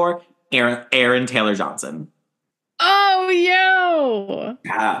stuntman for, Aaron Taylor Johnson. Oh, yo!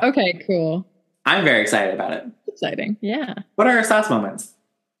 Yeah. Okay, cool. I'm very excited about it. Exciting, yeah. What are our sauce moments?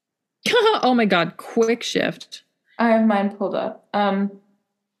 Oh my God, quick shift. I have mine pulled up.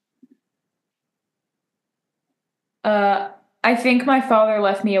 I think my father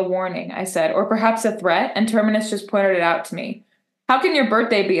left me a warning, I said, or perhaps a threat, and Terminus just pointed it out to me. How can your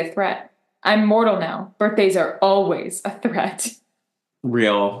birthday be a threat? I'm mortal now. Birthdays are always a threat.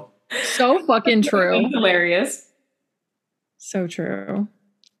 Real. So fucking true. Hilarious. So true.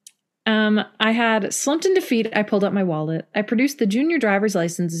 I had slumped in defeat. I pulled up my wallet. I produced the junior driver's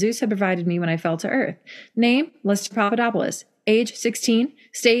license Zeus had provided me when I fell to Earth. Name, Lester Papadopoulos. Age, 16.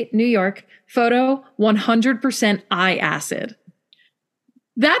 State, New York. Photo, 100% eye acid.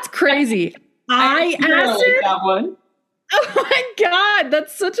 That's crazy. Eye acid? Like that one. Oh my God.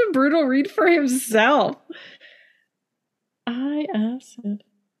 That's such a brutal read for himself. Eye acid.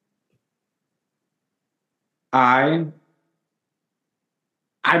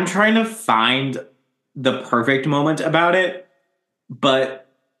 I'm trying to find the perfect moment about it, but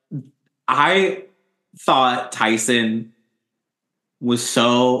I thought Tyson was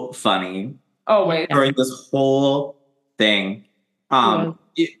so funny Always. during this whole thing.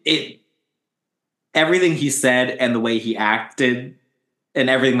 Everything he said and the way he acted and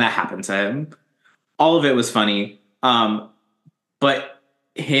everything that happened to him, all of it was funny. But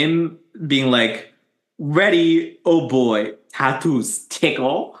him being like, ready, oh boy, tattoos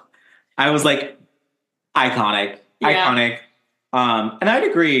tickle. I was like, iconic. And I'd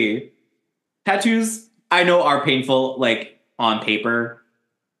agree. Tattoos, I know, are painful, like, on paper.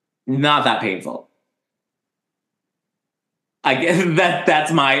 Not that painful. I guess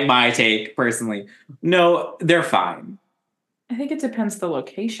that's my take, personally. No, they're fine. I think it depends the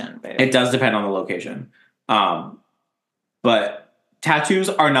location, babe. It does depend on the location. But tattoos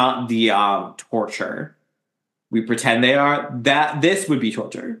are not the torture we pretend they are. This would be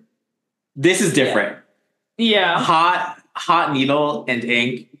torture. This is different. Yeah. Hot needle and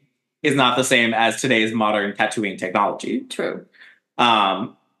ink is not the same as today's modern tattooing technology. True.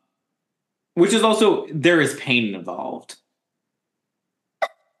 Which is also, there is pain involved.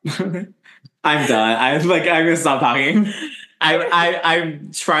 I'm done. I'm gonna stop talking.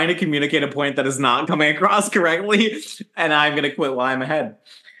 I'm trying to communicate a point that is not coming across correctly, and I'm gonna quit while I'm ahead.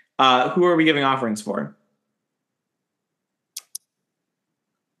 Who are we giving offerings for?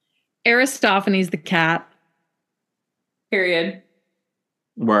 Aristophanes the cat. Period.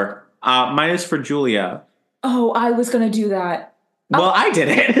 Work. Mine is for Julia. Oh, I was gonna do that. Well, I did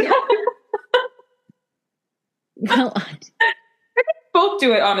it. Well, Both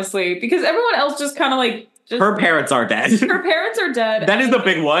do it, honestly, because everyone else just kind of like... Her parents are dead. Her parents are dead. That is the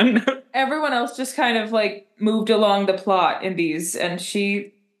big one. Everyone else just kind of like moved along the plot in these, and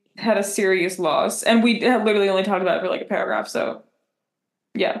she had a serious loss. And we had literally only talked about it for like a paragraph, so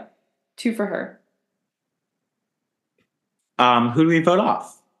yeah. 2 for her. Who do we vote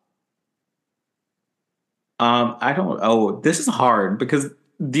off? I don't... Oh, this is hard, because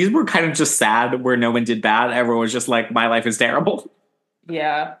these were kind of just sad where no one did bad. Everyone was just like, my life is terrible.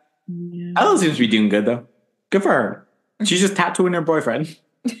 Yeah. Ella seems to be doing good, though. Good for her. She's just tattooing her boyfriend.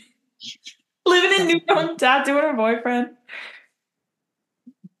 Living in New York, tattooing her boyfriend.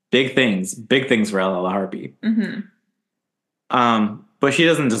 Big things. Big things for Ella Harpy. Mm-hmm. But she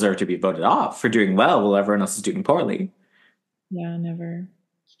doesn't deserve to be voted off for doing well while everyone else is doing poorly. yeah, never.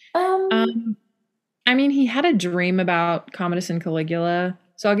 I mean, he had a dream about Commodus and Caligula,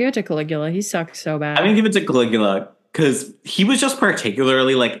 so I'll give it to Caligula. He sucked so bad. I'm gonna give it to Caligula because he was just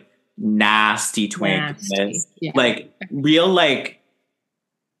particularly like nasty twink. Yeah. Like real like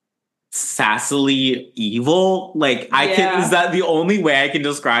sassily evil. Like is that the only way I can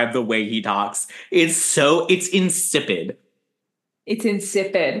describe the way he talks? It's insipid. It's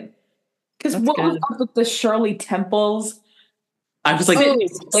insipid. Because what was up with the Shirley Temples? I was like, I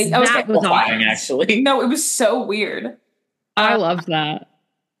was like, horrifying, actually. No, it was so weird. I loved that.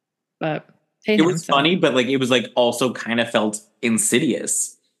 But it was funny, but like it was like also kind of felt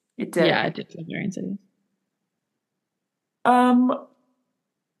insidious. It did. Yeah, it did feel very insidious. I'm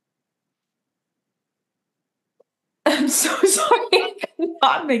so sorry. I could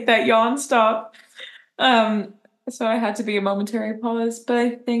not make that yawn stop. So I had to be a momentary pause, but I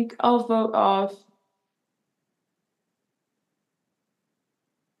think I'll vote off.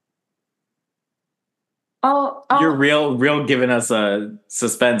 You're real giving us a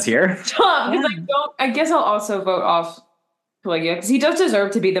suspense here. Because I guess I'll also vote off Caligula, because he does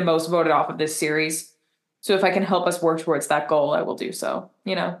deserve to be the most voted off of this series. So if I can help us work towards that goal, I will do so.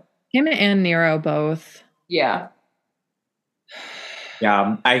 You know? Him and Nero both. Yeah.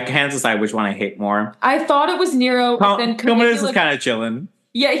 Yeah, I can't decide which one I hate more. I thought it was Nero, but then Commodus is kind of chilling.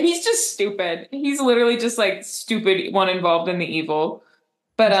 Yeah, he's just stupid. He's literally just like stupid one involved in the evil.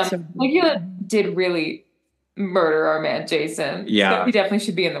 But Caligula did really murder our man Jason. Yeah. So he definitely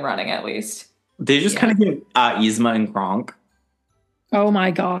should be in the running at least. They just kind of give Yzma and Kronk. Oh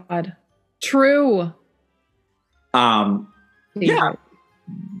my god. True. Yeah.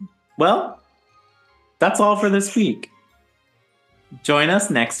 Well, that's all for this week. Join us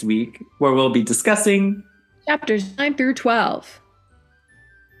next week where we'll be discussing Chapters 9 through 12.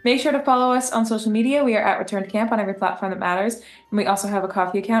 Make sure to follow us on social media. We are at Return to Camp on every platform that matters. And we also have a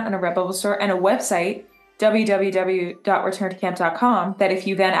coffee account and a Redbubble store and a website, www.returntocamp.com, that if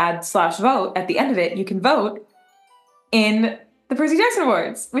you then add /vote at the end of it, you can vote in the Percy Jackson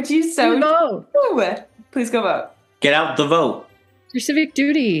Awards, which you so vote. Please go vote. Get Out the Vote. Your civic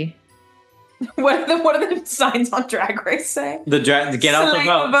duty. What are the signs on Drag Race say? Get out the Slay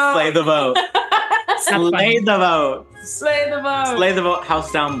vote. the vote. Slay the vote. Slay the vote. Slay the vote. Slay the vote.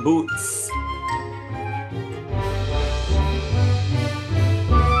 House down boots.